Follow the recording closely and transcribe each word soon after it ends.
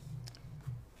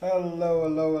Hello,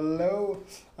 hello, hello.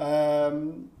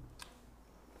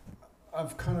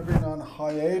 I've kind of been on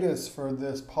hiatus for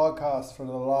this podcast for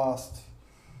the last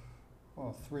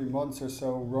 3 months or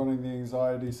so, running the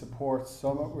Anxiety Support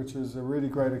Summit, which was a really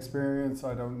great experience.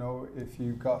 I don't know if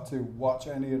you got to watch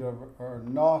any of it or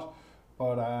not,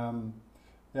 but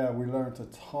yeah, we learned a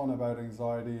ton about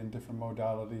anxiety and different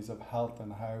modalities of health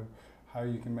and how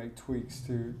you can make tweaks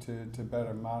to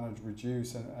better manage,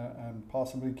 reduce, and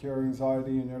possibly cure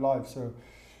anxiety in your life. So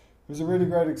it was a really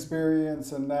great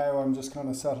experience, and now I'm just kind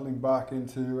of settling back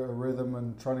into a rhythm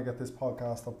and trying to get this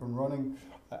podcast up and running.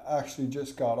 I actually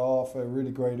just got off a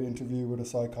really great interview with a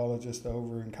psychologist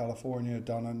over in California,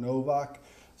 Donna Novak.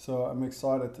 So I'm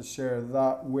excited to share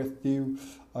that with you.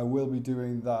 I will be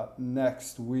doing that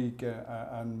next week,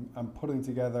 and I'm putting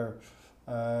together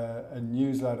a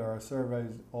newsletter. I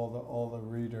surveyed all the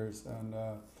readers, and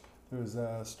there's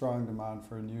a strong demand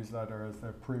for a newsletter as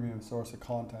their premium source of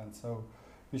content. So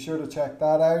be sure to check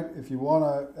that out. If you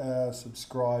want to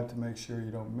subscribe to make sure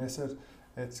you don't miss it,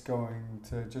 it's going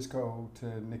to just go to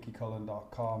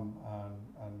nickycullen.com,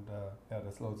 and yeah,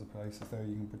 there's loads of places there.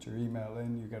 You can put your email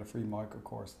in, you get a free micro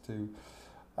course too.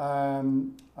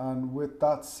 And with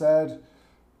that said,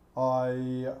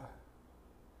 I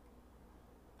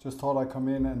just thought I'd come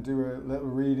in and do a little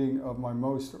reading of my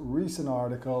most recent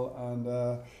article, and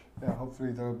yeah,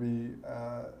 hopefully there'll be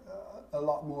a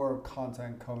lot more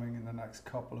content coming in the next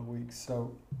couple of weeks.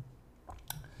 So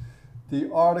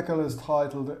the article is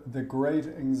titled "The Great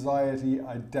Anxiety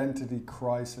Identity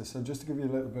Crisis." So just to give you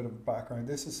a little bit of background,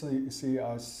 this is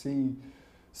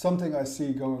something I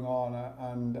see going on,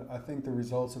 and I think the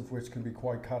results of which can be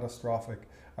quite catastrophic.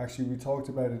 Actually, we talked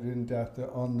about it in depth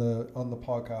on the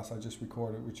podcast I just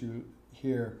recorded, which you'll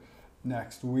hear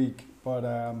next week. But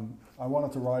I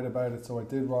wanted to write about it, so I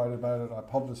did write about it. I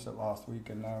published it last week,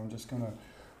 and now I'm just going to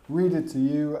read it to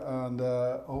you, and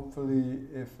hopefully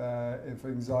if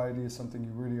anxiety is something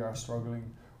you really are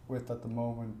struggling with at the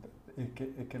moment,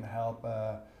 it can help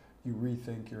you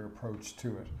rethink your approach to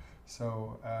it.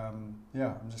 So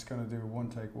yeah, I'm just going to do a one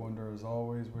take wonder as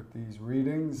always with these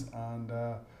readings, and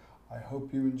I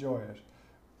hope you enjoy it.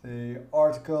 The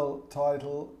article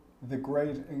title: The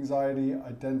Great Anxiety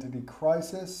Identity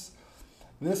Crisis.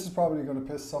 This is probably going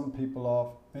to piss some people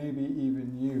off, maybe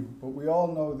even you, but we all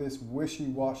know this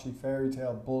wishy-washy fairy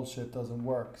tale bullshit doesn't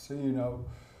work, so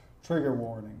trigger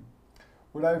warning.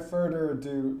 Without further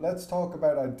ado, let's talk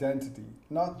about identity,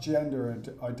 not gender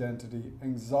identity,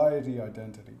 anxiety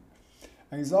identity.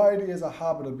 Anxiety is a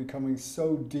habit of becoming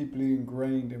so deeply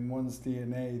ingrained in one's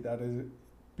DNA that it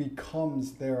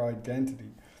becomes their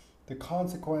identity, the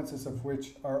consequences of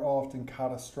which are often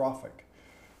catastrophic.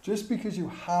 Just because you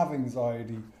have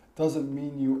anxiety doesn't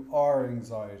mean you are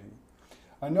anxiety.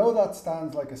 I know that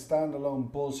stands like a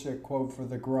standalone bullshit quote for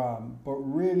the gram, but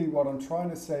really what I'm trying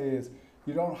to say is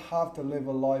you don't have to live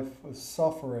a life of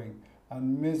suffering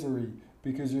and misery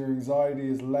because your anxiety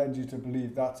has led you to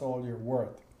believe that's all you're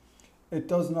worth. It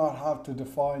does not have to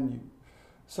define you.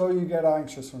 So you get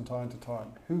anxious from time to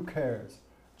time. Who cares?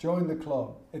 Join the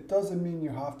club. It doesn't mean you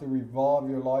have to revolve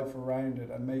your life around it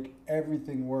and make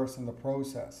everything worse in the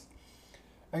process.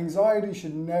 Anxiety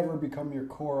should never become your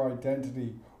core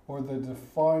identity or the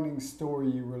defining story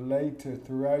you relate to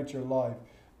throughout your life,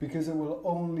 because it will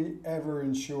only ever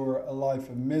ensure a life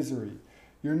of misery.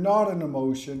 You're not an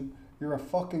emotion, you're a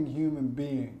fucking human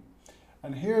being.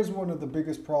 And here's one of the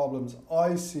biggest problems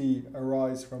I see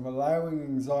arise from allowing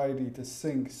anxiety to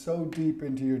sink so deep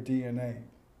into your DNA.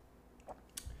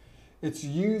 It's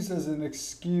used as an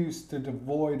excuse to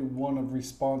devoid one of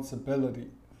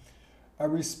responsibility. A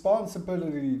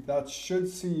responsibility that should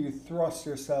see you thrust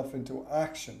yourself into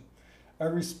action. A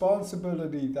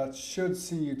responsibility that should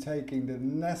see you taking the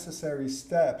necessary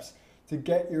steps to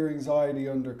get your anxiety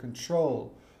under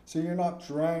control, so you're not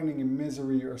drowning in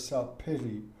misery or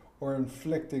self-pity or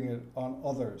inflicting it on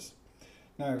others.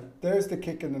 Now, there's the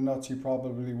kick in the nuts you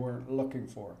probably weren't looking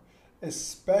for,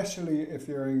 especially if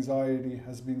your anxiety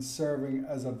has been serving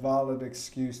as a valid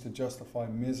excuse to justify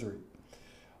misery.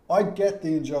 I get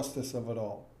the injustice of it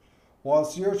all.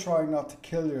 Whilst you're trying not to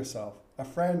kill yourself, a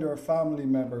friend or a family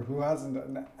member who hasn't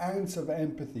an ounce of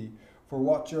empathy for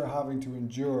what you're having to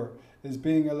endure is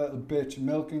being a little bitch,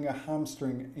 milking a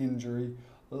hamstring injury,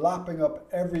 lapping up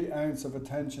every ounce of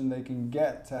attention they can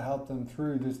get to help them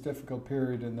through this difficult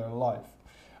period in their life.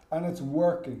 And it's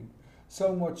working.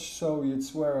 So much so you'd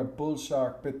swear a bull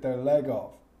shark bit their leg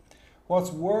off.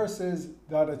 What's worse is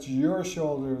that it's your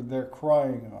shoulder they're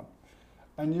crying on,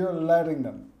 and you're letting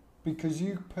them, because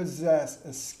you possess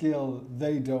a skill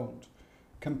they don't: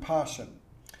 compassion.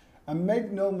 And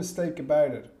make no mistake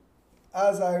about it,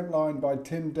 as outlined by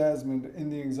Tim Desmond in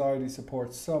the Anxiety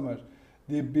Support Summit,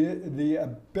 the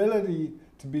ability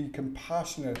to be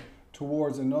compassionate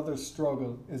towards another's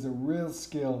struggle is a real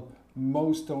skill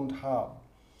most don't have.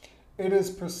 It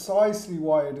is precisely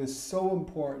why it is so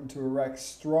important to erect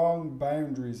strong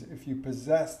boundaries if you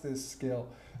possess this skill,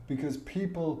 because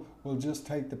people will just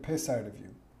take the piss out of you.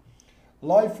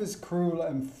 Life is cruel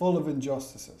and full of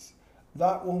injustices.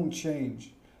 That won't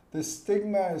change. The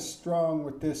stigma is strong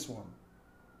with this one.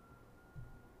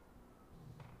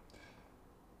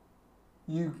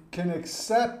 You can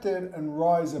accept it and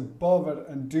rise above it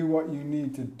and do what you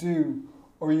need to do,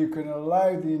 or you can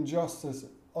allow the injustice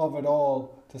of it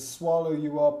all to swallow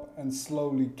you up and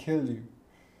slowly kill you.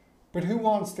 But who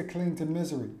wants to cling to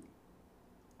misery?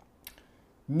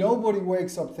 Nobody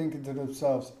wakes up thinking to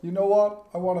themselves, you know what,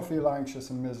 I want to feel anxious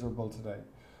and miserable today.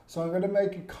 So I'm going to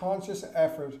make a conscious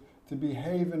effort to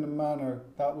behave in a manner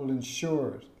that will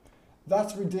ensure it.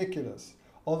 That's ridiculous.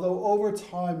 Although over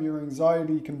time your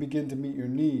anxiety can begin to meet your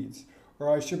needs,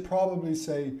 or I should probably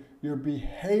say your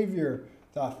behavior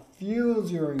that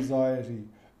fuels your anxiety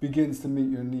begins to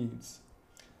meet your needs.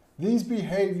 These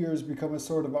behaviors become a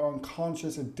sort of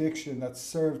unconscious addiction that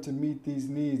serve to meet these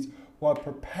needs while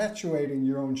perpetuating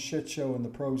your own shit show in the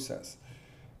process.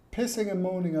 Pissing and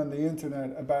moaning on the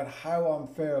internet about how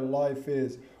unfair life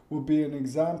is would be an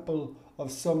example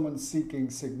of someone seeking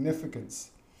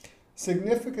significance.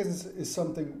 Significance is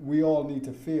something we all need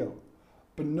to feel,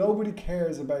 but nobody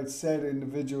cares about said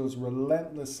individual's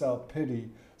relentless self-pity,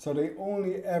 so they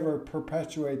only ever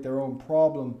perpetuate their own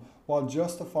problem while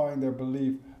justifying their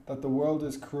belief that the world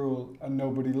is cruel and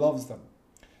nobody loves them.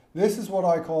 This is what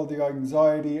I call the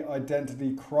anxiety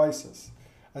identity crisis,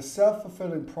 a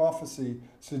self-fulfilling prophecy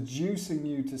seducing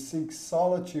you to seek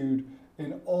solitude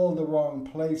in all the wrong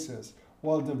places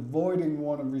while devoiding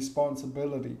one of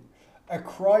responsibility. A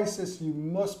crisis you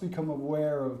must become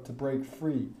aware of to break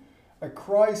free. A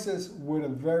crisis with a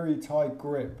very tight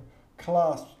grip,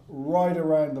 clasped right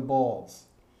around the balls.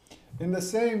 In the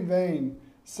same vein,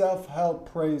 self-help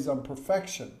preys on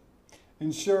perfection,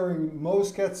 ensuring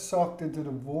most get sucked into the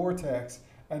vortex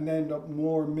and end up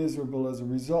more miserable as a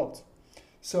result.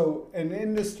 So an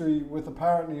industry with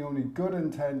apparently only good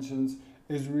intentions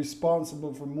is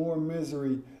responsible for more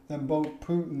misery than both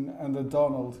Putin and the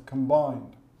Donald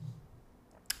combined.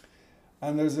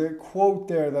 And there's a quote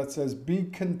there that says, "Be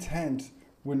content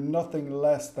with nothing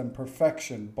less than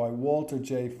perfection," by Walter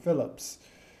J. Phillips.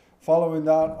 Following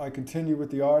that, I continue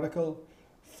with the article.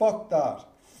 Fuck that.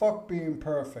 Fuck being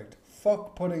perfect.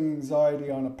 Fuck putting anxiety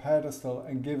on a pedestal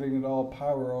and giving it all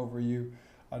power over you.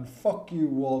 And fuck you,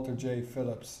 Walter J.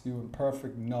 Phillips, you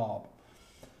imperfect knob.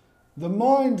 The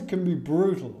mind can be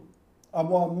brutal. And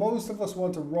while most of us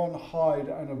want to run, hide,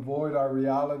 and avoid our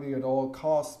reality at all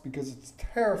costs because it's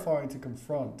terrifying to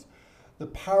confront, the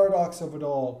paradox of it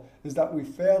all is that we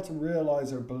fail to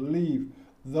realize or believe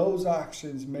those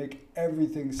actions make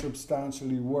everything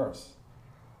substantially worse.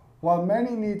 While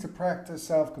many need to practice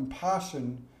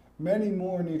self-compassion, many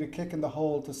more need a kick in the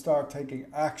hole to start taking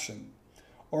action,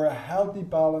 or a healthy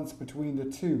balance between the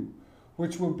two,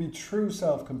 which would be true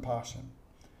self-compassion.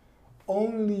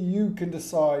 Only you can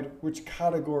decide which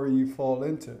category you fall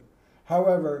into.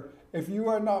 However, if you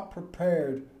are not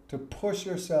prepared to push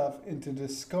yourself into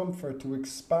discomfort to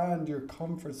expand your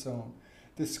comfort zone,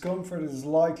 discomfort is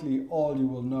likely all you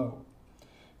will know.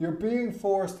 You're being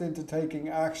forced into taking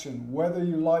action, whether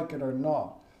you like it or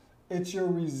not. It's your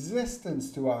resistance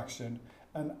to action,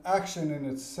 and action in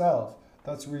itself,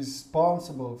 that's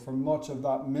responsible for much of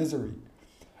that misery.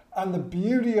 And the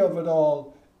beauty of it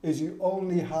all is you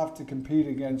only have to compete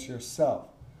against yourself.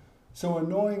 So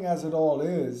annoying as it all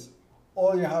is,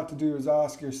 all you have to do is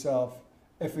ask yourself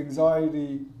if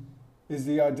anxiety is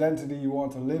the identity you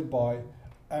want to live by,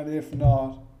 and if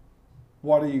not,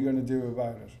 what are you going to do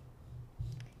about it?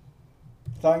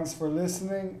 Thanks for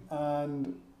listening,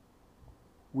 and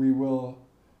we will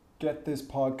get this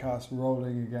podcast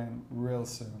rolling again real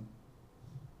soon.